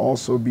it's going to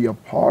also be a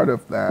part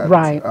of that.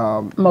 Right.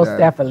 Most that-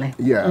 definitely.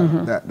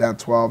 Yeah, that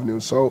 12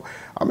 news. So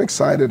I'm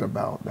excited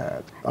about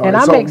that. And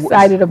I'm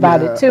excited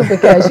about it too,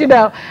 because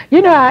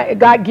how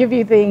God give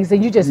you things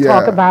and you just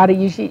talk Yeah. about it.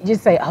 You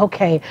just say,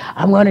 okay,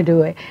 I'm going to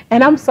do it.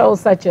 And I'm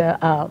such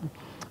a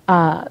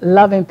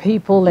loving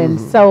people and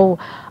so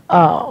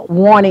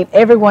wanting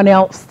everyone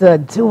else to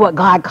do what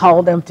God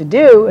called them to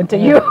do until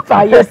you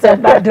find yourself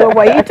not doing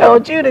what He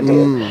told you to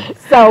do.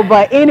 So,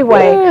 but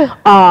anyway,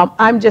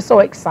 I'm just so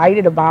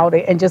excited about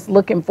it and just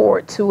looking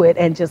forward to it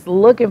and just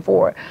looking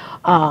for it.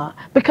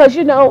 Because,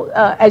 you know,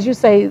 as you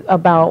say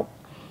about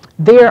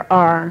there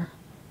are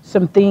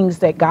some things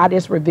that God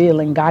is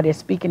revealing, God is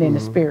speaking in the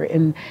spirit.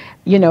 And,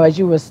 you know, as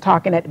you was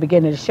talking at the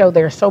beginning of the show,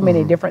 there are so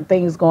many different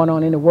things going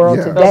on in the world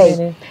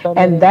today. So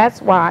many. And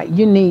that's why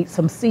you need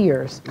some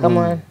seers. Come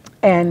on.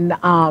 And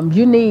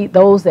you need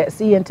those that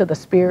see into the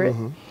spirit,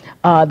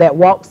 that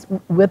walks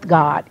with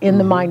God, in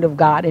the mind of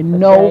God, and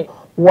know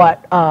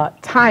what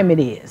time it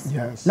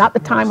is. Not the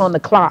time on the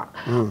clock,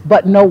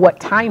 but know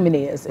what time it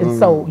is. And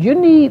so you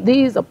need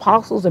these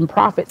apostles and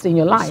prophets in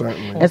your life.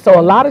 And so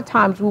a lot of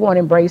times we want to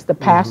embrace the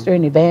pastor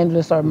and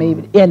evangelist or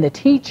maybe and the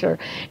teacher,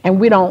 and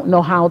we don't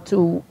know how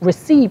to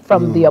receive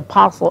from the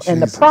apostle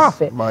and the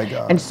prophet. My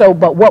God. And so,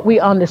 but what we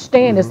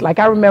understand is, like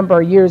I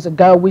remember years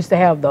ago, we used to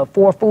have the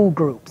 4 food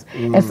groups.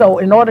 And so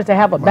in order to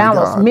have a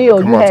balanced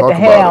meal, you had to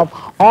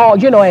have all,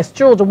 you know, as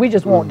children, we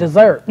just want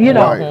dessert, you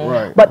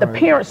know. But the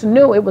parents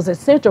knew it was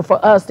essential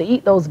for us to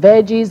eat those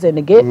veggies and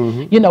to get,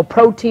 you know,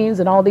 proteins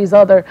and all these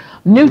other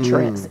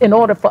nutrients in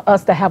order for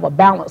us to have a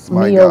balanced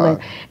meal.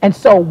 And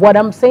so what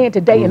I'm saying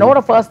today, in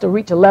order for us to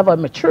reach a level of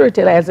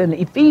maturity, as in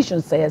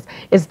Ephesians says,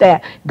 is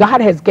that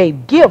God has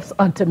gave gifts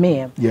unto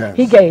men.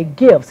 He gave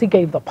gifts. He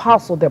gave the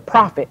apostle, the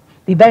prophet,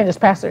 the evangelist,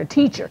 pastor, and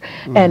teacher.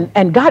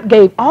 And God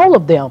gave all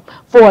of them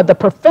for the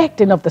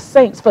perfecting of the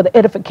saints, for the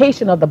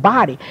edification of the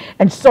body.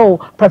 And so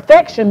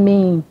perfection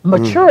means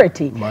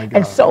maturity.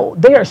 And so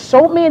there are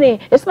so many,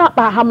 it's not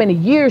about how many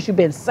years you've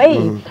been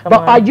saved,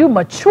 but are you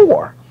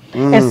mature?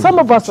 And some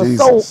of us are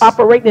so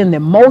operating in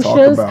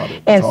emotions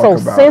and so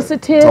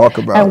sensitive,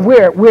 and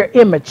we're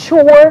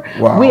immature.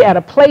 We're at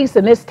a place,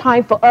 and it's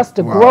time for us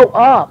to grow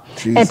up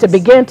and to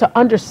begin to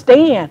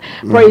understand.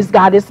 Praise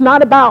God. It's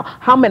not about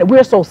how many,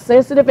 we're so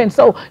sensitive. And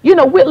so, you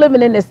know, we're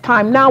living in this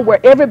time now where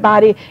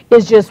everybody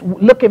is just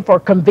looking for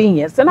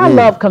convenience. And I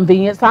love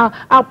convenience.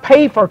 I'll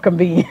pay for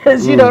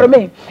convenience. You know what I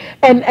mean?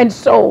 And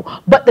so,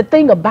 but the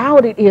thing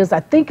about it is, I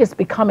think it's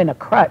becoming a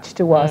crutch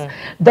to us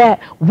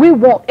that we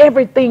want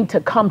everything to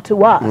come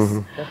to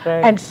us.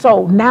 And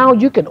so now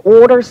you can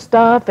order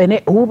stuff and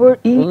it Uber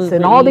Eats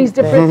and all these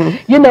different,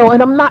 you know,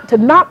 and I'm not to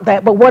knock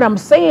that, but what I'm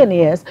saying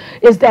is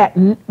that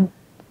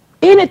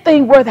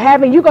anything worth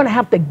having, you're going to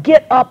have to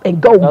get up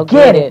and go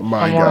get it.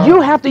 My God.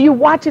 You have to, you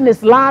watching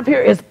this live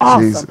here is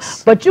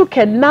awesome, but you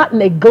cannot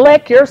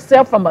neglect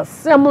yourself from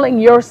assembling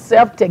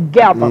yourself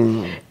together.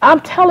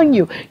 I'm telling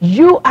you,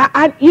 you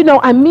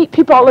know, I meet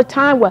people all the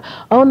time where,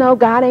 oh no,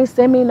 God ain't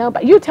send me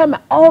nobody. You tell me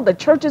all the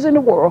churches in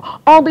the world,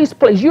 all these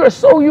places, you are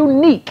so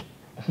unique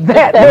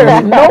that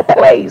there's no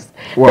place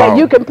that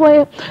you can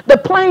play. The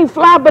plane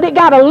fly, but it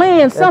got to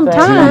land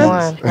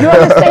sometime. You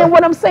understand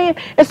what I'm saying?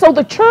 And so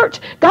the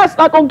church, God's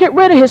not going to get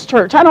rid of his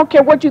church. I don't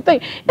care what you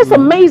think. It's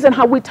amazing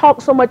how we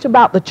talk so much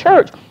about the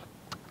church,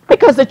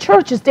 because the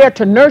church is there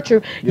to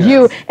nurture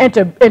you and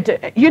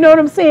to, you know what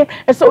I'm saying?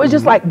 And so it's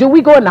just like, do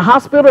we go in the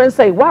hospital and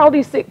say, why are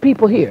these sick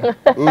people here?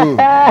 Come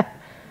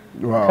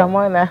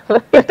on now.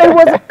 If there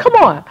wasn't, come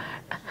on.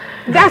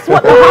 That's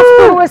what the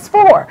hospital is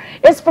for.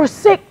 It's for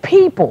sick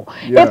people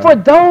and for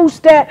those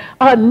that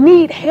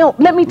need help.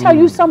 Let me tell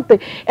you something.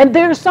 And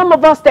there's some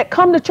of us that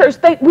come to church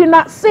think we're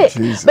not sick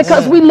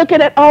because we're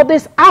looking at all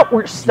this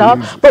outward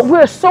stuff, but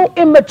we're so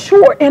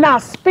immature in our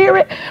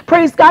spirit.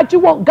 Praise God. You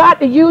want God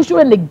to use you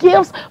in the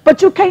gifts,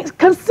 but you can't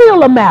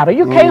conceal a matter.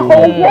 You can't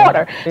hold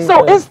water.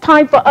 So it's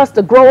time for us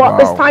to grow up.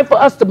 It's time for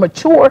us to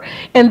mature.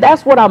 And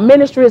that's what our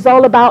ministry is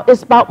all about.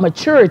 It's about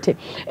maturity.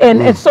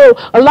 And so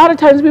a lot of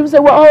times people say,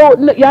 well, oh,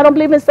 no, y'all don't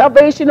believe in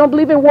salvation, don't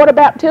believe in water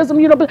baptism,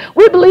 you know,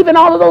 we believe in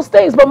all of those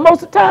things, but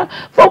most of the time,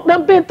 folk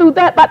done been through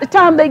that. By the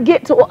time they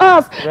get to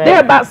us,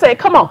 they're about to say,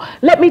 come on,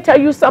 let me tell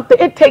you something,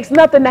 it takes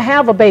nothing to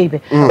have a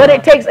baby, but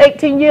it takes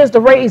 18 years to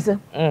raise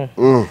him.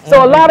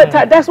 So a lot of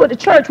times, that's what the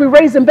church, we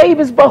raising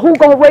babies, but who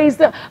gonna raise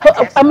them?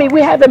 I mean,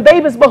 we having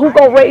babies, but who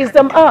gonna raise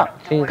them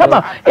up? Come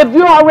on, if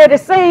you're already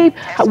saved,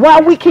 why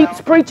we keep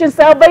preaching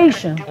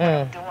salvation?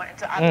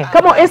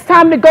 Come on, it's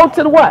time to go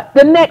to the what?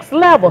 The next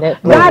level.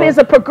 God is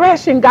a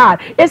progression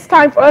God. It's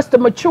time for us to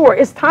mature.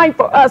 It's time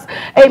for us,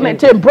 amen,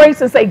 to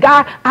embrace and say,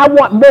 God, I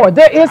want more.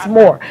 There is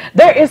more.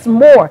 There is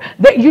more.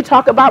 You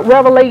talk about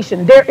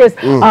revelation. There is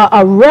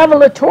a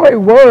revelatory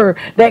word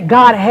that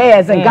God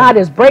has, and God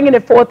is bringing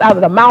it forth out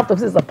of the mouth of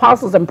his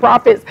apostles and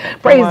prophets.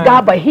 Praise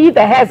God. But he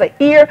that has an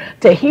ear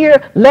to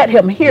hear, let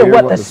him hear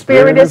what the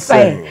Spirit is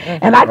saying.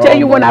 And I tell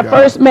you, when I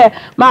first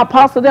met my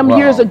apostle them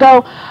years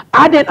ago,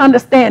 I didn't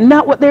understand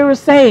not what they were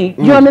saying.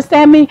 You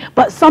understand me?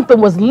 But something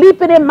was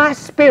leaping in my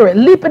spirit,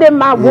 leaping in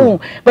my womb.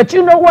 But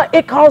you know what?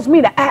 It caused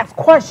me to ask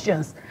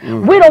questions.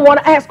 We don't want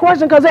to ask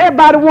questions because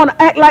everybody want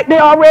to act like they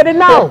already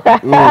know.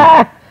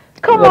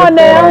 Come on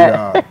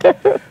now.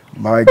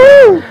 My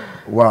God.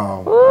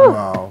 Wow.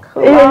 Wow.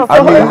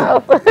 I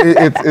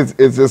mean,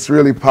 it's just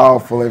really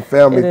powerful. And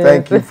family,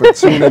 thank you for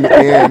tuning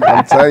in.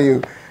 I'm telling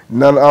you,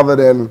 none other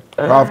than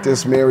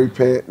Prophetess Mary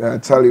Pitt. And I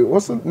tell you,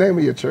 what's the name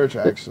of your church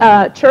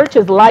actually? Church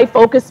is Life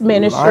Focus Life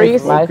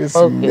Ministries. Focus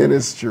Focus.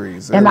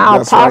 Ministries. And our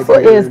that's right apostle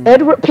there is in-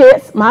 Edward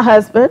Pitts, my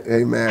husband.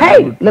 Amen. Hey,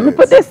 Edward let me Pitts.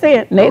 put this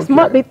in. Next Okay.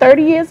 month be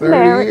 30 years 30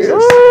 marriage. years.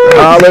 Ooh.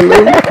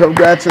 Hallelujah.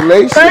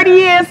 Congratulations. 30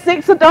 years,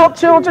 6 adult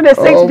children, and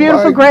 6 Oh,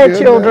 beautiful my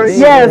grandchildren. goodness.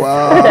 Yes.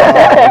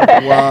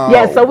 Wow. Wow.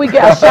 Yes, so we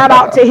get a shout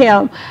out to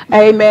him.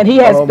 Amen. He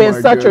has Oh, been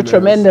my such a goodness.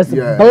 tremendous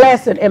Yes.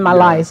 blessing in my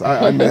life.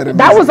 I met him.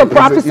 That was a He's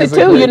prophecy he's a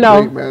too, great, you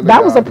know. great man of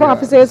That was a God,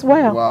 prophecy yes. as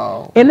well.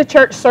 Wow. In the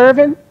church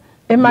serving,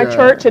 in my Yeah.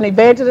 church, an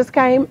evangelist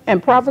came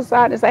and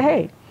prophesied and said,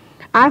 hey,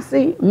 I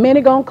see many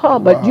gonna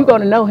come, but you're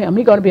gonna know him.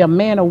 He's gonna be a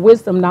man of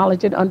wisdom,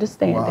 knowledge, and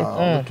understanding.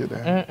 Wow, look at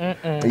that.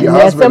 And your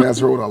Yes, husband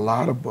has wrote a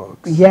lot of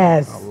books.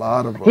 Yes. A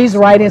lot of books. He's Oh,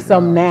 writing my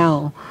some gosh.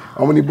 now.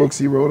 How many books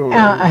he wrote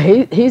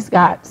already? He's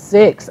got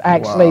 6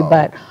 actually,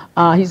 Wow.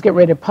 but he's getting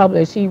ready to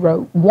publish. He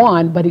wrote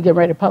 1, but he's getting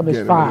ready to publish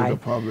Getting 5. ready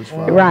to publish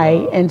 5.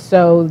 Right, Wow. and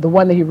so the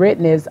one that he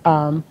written is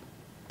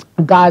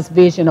God's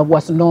vision of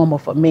what's normal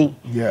for me.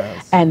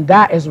 Yes. And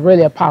that is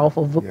really a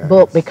powerful Yes.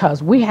 book,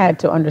 because we had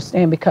to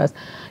understand, because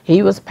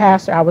he was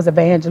pastor, I was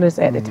evangelist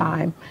at the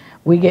time.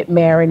 We get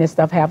married and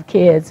stuff, have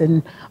kids,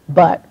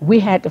 but we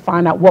had to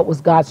find out what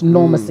was God's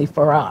normacy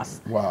for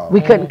us. Wow.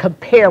 We couldn't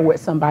compare with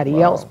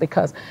somebody else,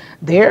 because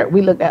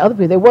we looked at other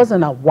people. There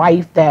wasn't a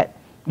wife that,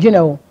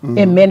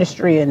 in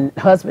ministry and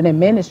husband in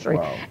ministry.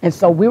 Wow. And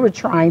so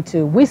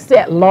we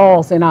set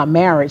laws in our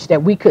marriage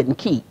that we couldn't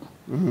keep.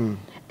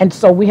 And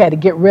so we had to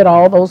get rid of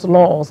all those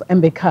laws,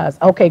 and because,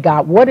 okay,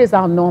 God, what is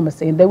our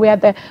normacy? And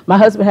then my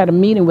husband had a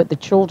meeting with the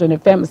children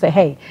and family and said,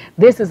 hey,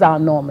 this is our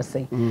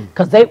normacy.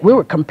 Because we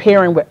were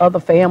comparing with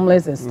other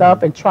families and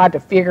stuff and tried to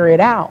figure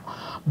it out.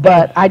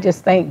 But I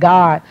just thank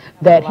God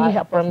that he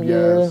helped from us.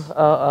 you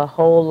a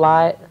whole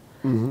lot.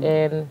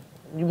 And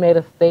you made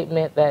a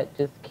statement that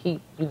just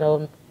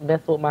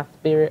mess with my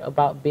spirit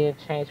about being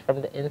changed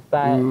from the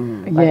inside.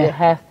 Like Yeah. it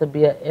has to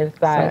be an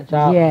inside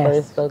job yes.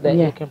 first, so that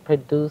Yeah. it can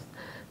produce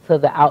to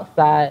the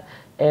outside.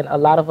 And a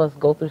lot of us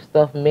go through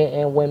stuff, men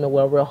and women,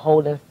 where we're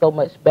holding so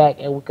much back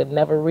and we could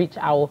never reach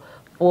our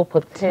full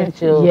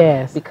potential.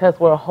 Yes. Because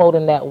we're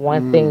holding that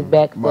one thing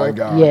back. My So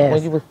God. Yes.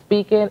 when you were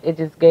speaking, it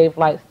just gave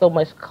like so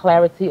much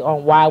clarity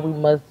on why we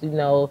must,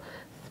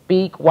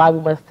 speak, why we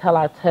must tell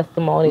our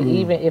testimony,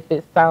 even if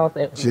it sounds,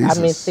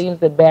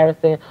 seems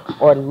embarrassing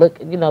or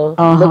looks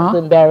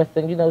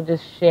embarrassing,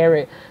 just share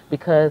it,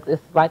 because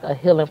it's like a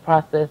healing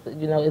process.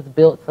 It's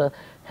built to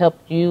help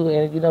you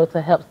and,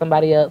 to help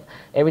somebody else.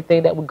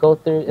 Everything that we go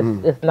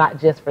through, it's not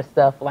just for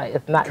stuff. Like,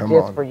 it's not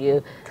just for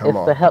you.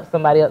 It's to help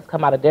somebody else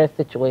come out of their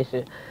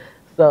situation.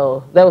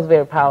 So that was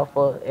very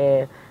powerful,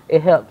 and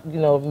it helped,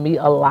 me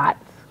a lot,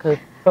 because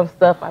some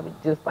stuff I was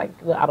just like,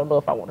 I don't know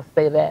if I want to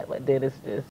say that, but then it's just,